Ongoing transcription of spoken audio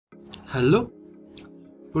Hello.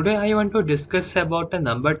 Today I want to discuss about a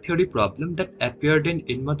number theory problem that appeared in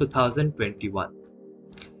INMO 2021.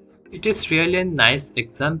 It is really a nice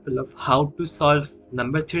example of how to solve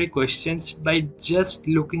number theory questions by just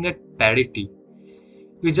looking at parity.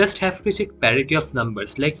 We just have to check parity of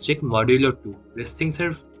numbers, like check modulo 2. These things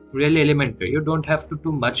are really elementary. You don't have to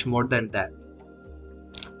do much more than that.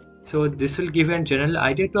 So this will give you a general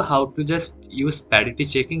idea to how to just use parity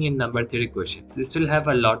checking in number theory questions. This will have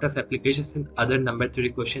a lot of applications in other number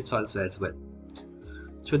theory questions also as well.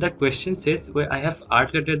 So the question says where I have r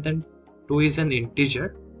greater than 2 is an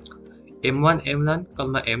integer, m1, m1,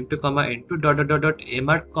 comma m2, comma n2, dot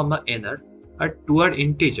mr, comma nr are two are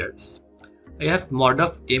integers. I have mod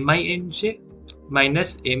of mi nj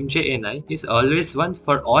minus mj ni is always 1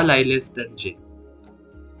 for all I less than j.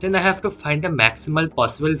 Then I have to find the maximal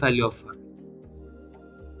possible value of r.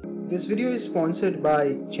 This video is sponsored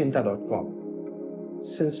by Chinta.com.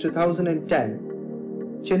 Since 2010,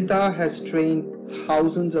 Chinta has trained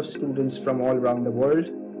thousands of students from all around the world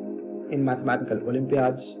in mathematical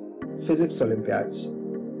Olympiads, physics Olympiads,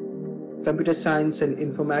 computer science and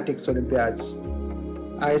informatics Olympiads,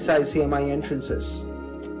 ISI CMI entrances,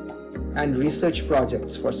 and research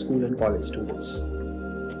projects for school and college students.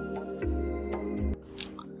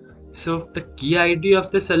 So the key idea of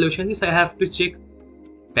the solution is I have to check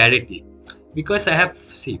parity, because I have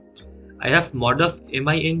mod of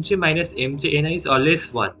minj minus mj ni is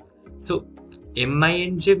always 1. So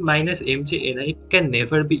minj minus mj ni can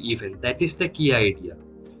never be even. That is the key idea.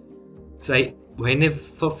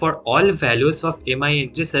 So for all values of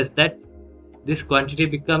minj such that this quantity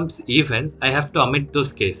becomes even, I have to omit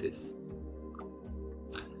those cases.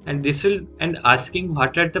 And asking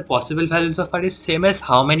what are the possible values of r is same as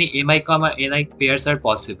how many mi comma ni pairs are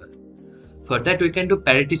possible. For that we can do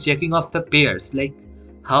parity checking of the pairs, like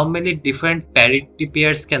how many different parity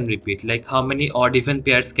pairs can repeat, like how many odd even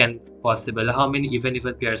pairs can possible, how many even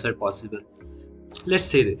pairs are possible. Let's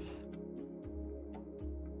say this.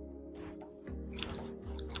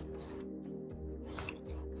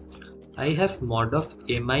 I have mod of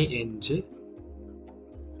minj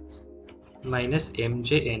minus mj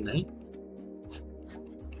ni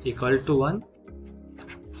equal to 1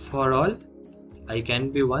 for all I can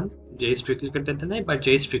be 1, j is strictly greater than I, but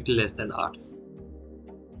j is strictly less than r.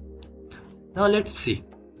 Now let's see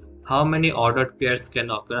how many odd pairs can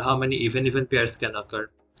occur, how many even pairs can occur.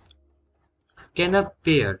 Can a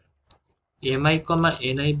pair mi comma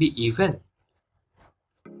ni be even?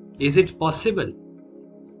 Is it possible?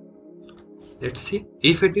 Let's see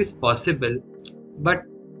if it is possible. But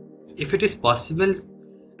if it is possible,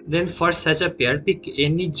 then for such a pair pick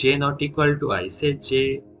any j not equal to I. Say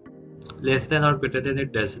j less than or greater than,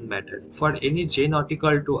 it doesn't matter. For any j not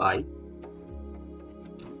equal to I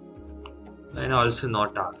and also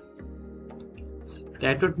not r.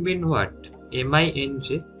 That would mean what?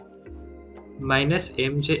 minj minus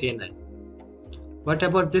mj ni. What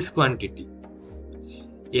about this quantity?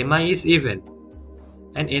 Mi is even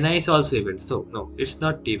and ni is also even. So no, it's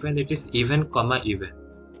not even, it is even comma even.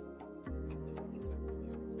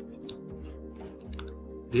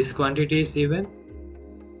 This quantity is even.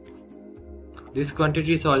 This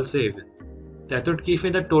quantity is also even. That would give me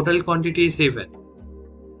the total quantity is even.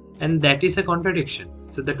 And that is a contradiction.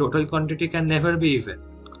 So the total quantity can never be even.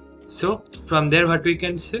 So from there what we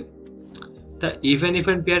can say? The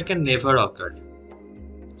even pair can never occur.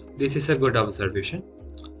 This is a good observation.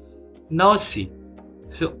 Now see.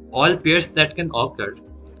 So all pairs that can occur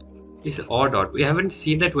is odd odd. We haven't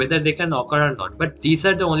seen that whether they can occur or not. But these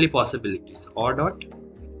are the only possibilities. Odd odd,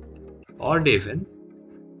 odd even,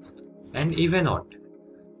 and even odd.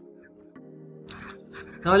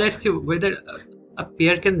 Now let's see whether a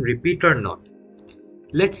pair can repeat or not.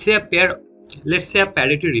 Let's say a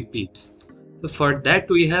parity repeats. So for that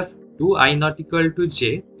we have 2i not equal to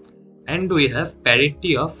j, and we have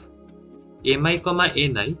parity of mi comma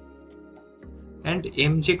ni and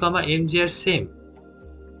mj comma mj are same.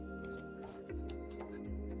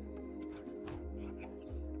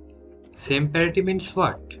 Same parity means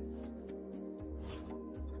what?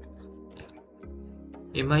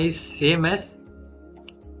 Mi is same as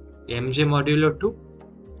mj modulo 2,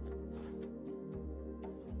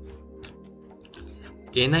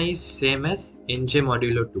 ni is same as nj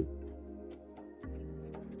modulo 2.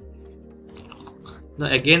 Now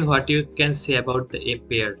again what you can say about the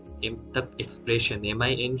pair, the expression mi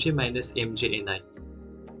nj minus mj ni.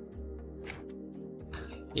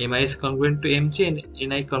 Mi is congruent to mj and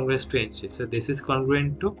ni congruent to nj. So this is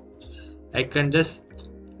congruent to, I can just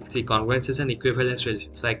see congruence is an equivalence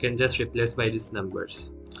relation, so I can just replace by these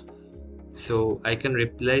numbers. So I can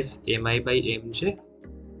replace mi by mj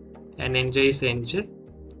and nj is nj,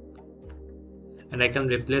 and I can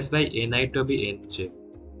replace by ni to be nj.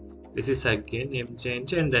 This is again mj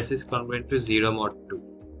nj, and this is congruent to 0 mod 2.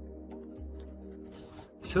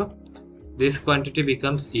 So this quantity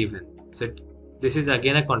becomes even. So this is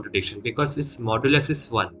again a contradiction because its modulus is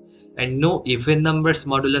 1 and no even numbers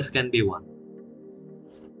modulus can be 1.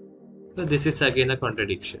 So this is again a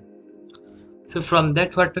contradiction. So from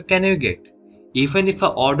that, what can you get? Even if a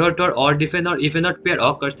odd dot or odd even or even odd pair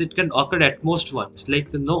occurs, it can occur at most once.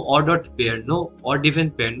 Like no odd dot pair, no odd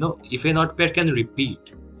even pair, no even odd pair can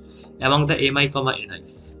repeat among the mi,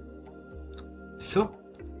 ni's. So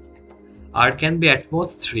R can be at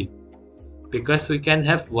most 3 because we can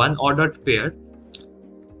have one odd dot pair,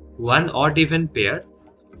 one odd even pair,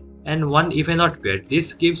 and one even odd pair.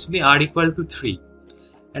 This gives me R equal to 3.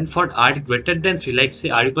 And for R greater than 3, like say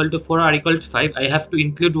R equal to 4 or R equal to 5, I have to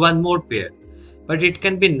include one more pair. But it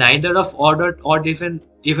can be neither of odd or odd even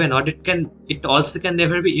odd. It also can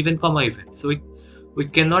never be even comma even. So we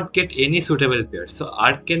cannot get any suitable pair. So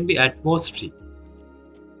R can be at most 3.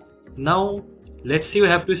 Now let's see, we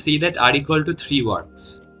have to see that R equal to 3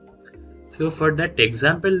 works. So for that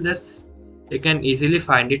example, this you can easily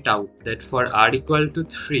find it out that for R equal to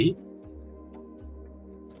 3,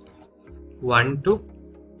 1, 2,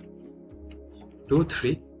 2,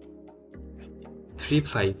 3, 3,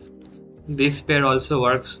 5. This pair also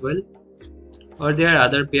works well, or there are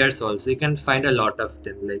other pairs also. You can find a lot of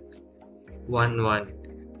them like 1, 1,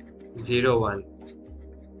 0, 1,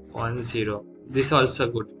 1, 0. This is also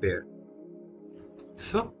a good pair.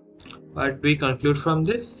 So what do we conclude from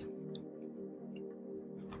this?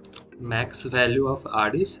 Max value of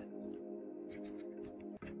R is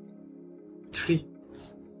 3,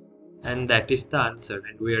 and that is the answer,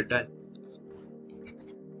 and we are done.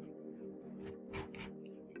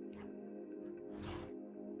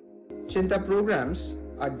 Chinta programs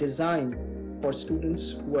are designed for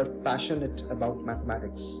students who are passionate about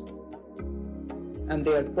mathematics, and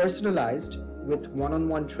they are personalized with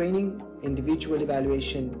one-on-one training, individual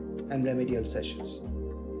evaluation, and remedial sessions.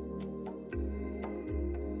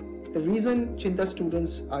 The reason Chinta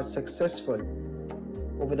students are successful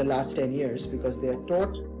over the last 10 years because they are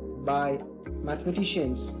taught by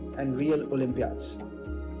mathematicians and real Olympiads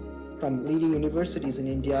from leading universities in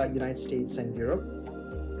India, United States, and Europe.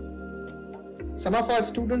 Some of our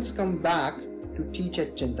students come back to teach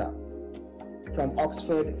at Chinta from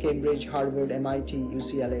Oxford, Cambridge, Harvard, MIT,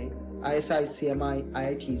 UCLA, ISI, CMI,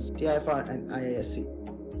 IITs, TIFR, and IISc.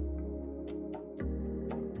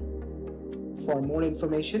 For more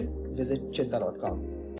information, visit chinta.com.